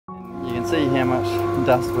can see how much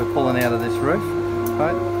dust we're pulling out of this roof,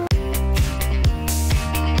 right?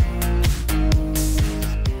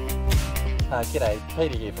 G'day,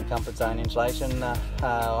 Peter here from Comfort Zone Insulation.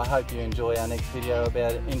 I hope you enjoy our next video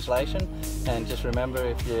about insulation, and just remember,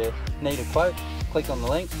 if you need a quote, click on the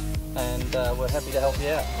link and we're happy to help you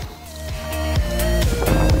out.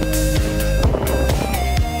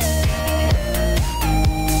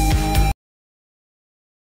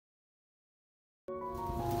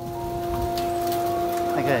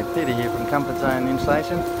 Okay, Peter here from Comfort Zone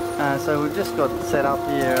Insulation. So we've just got set up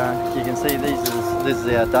here. You can see this is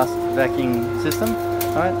our dust vacuum system,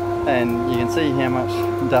 right? And you can see how much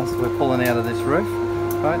dust we're pulling out of this roof,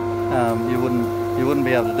 right? You wouldn't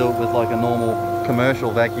be able to do it with like a normal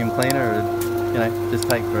commercial vacuum cleaner. It'd, just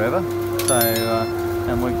take forever. So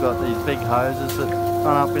and we've got these big hoses that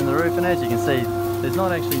run up in the roof, and as you can see, there's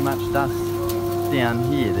not actually much dust down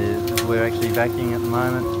here. We're actually vacuuming at the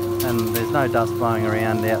moment, and there's no dust blowing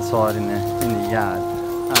around outside in the yard.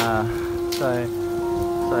 So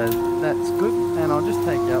that's good, and I'll just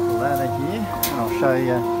take you up the ladder here and I'll show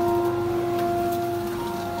you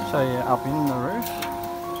up in the roof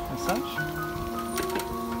as such.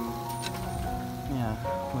 Yeah,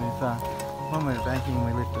 when we're vacuuming,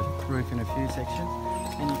 we lift the roof in a few sections,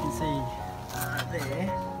 and you can see there,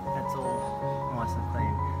 that's all nice and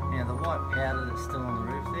clean. Now the white powder that's still on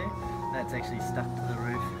the roof there, that's actually stuck to the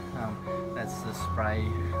roof. That's the spray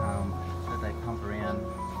that they pump around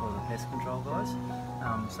for the pest control guys.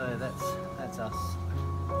 So that's us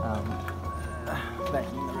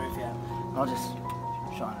vacuuming the roof out. I'll just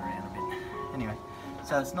shine it around a bit. Anyway,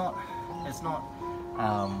 so it's not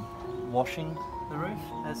washing the roof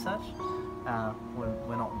as such.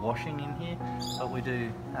 We're not washing in here, but we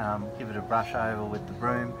do give it a brush over with the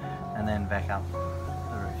broom and then back up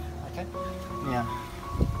the roof. Okay. Now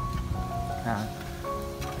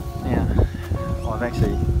I've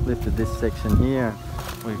actually lifted this section here.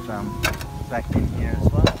 We've backed in here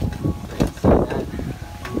as well. So you can see that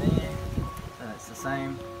there. So it's the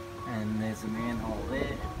same, and there's a manhole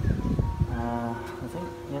there. I think,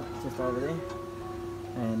 yep, just over there,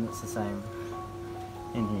 and it's the same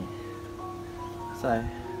in here. So,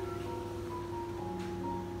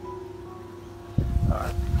 all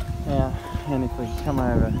right. Now, and if we come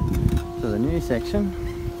over to the new section,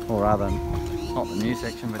 or rather, not the new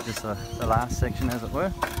section, but just the last section, as it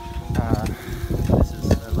were. This is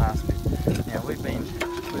the last bit. Now we've been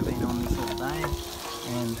on this all day,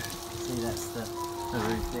 and see that's the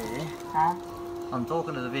roof there. I'm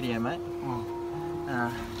talking to the video, mate.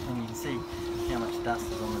 And you can see how much dust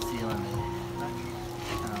is on the ceiling there.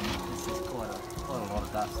 It's just quite a lot of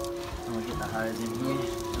dust. And we get the hose in here,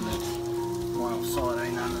 and there's one off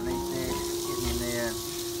soldering underneath there, getting in there and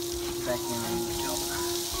vacuuming the job.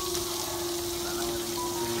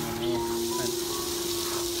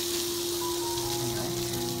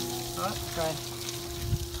 Okay,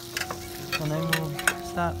 and then we'll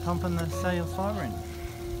start pumping the cellulose fibre in.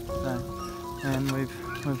 So, and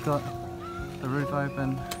we've got the roof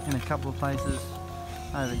open in a couple of places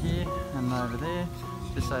over here and over there,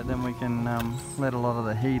 just so then we can let a lot of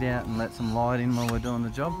the heat out and let some light in while we're doing the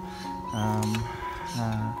job. And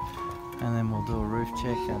then we'll do a roof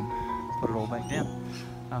check and put it all back down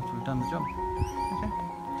after we've done the job. Okay.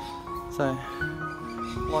 So,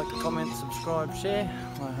 like, comment, subscribe, share.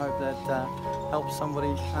 I hope that helps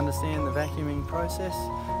somebody understand the vacuuming process.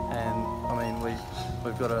 And I mean,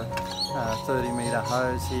 we've got a 30-metre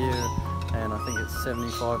hose here, and I think it's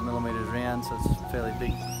 75 millimetres round, so it's a fairly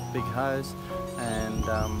big hose. And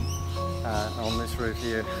on this roof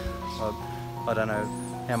here, I don't know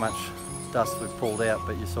how much dust we've pulled out,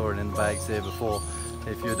 but you saw it in the bags there before.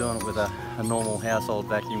 If you're doing it with a normal household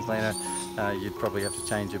vacuum cleaner, you'd probably have to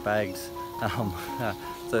change your bags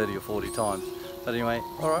 30 or 40 times. But anyway,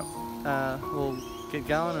 alright, we'll get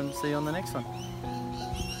going and see you on the next one.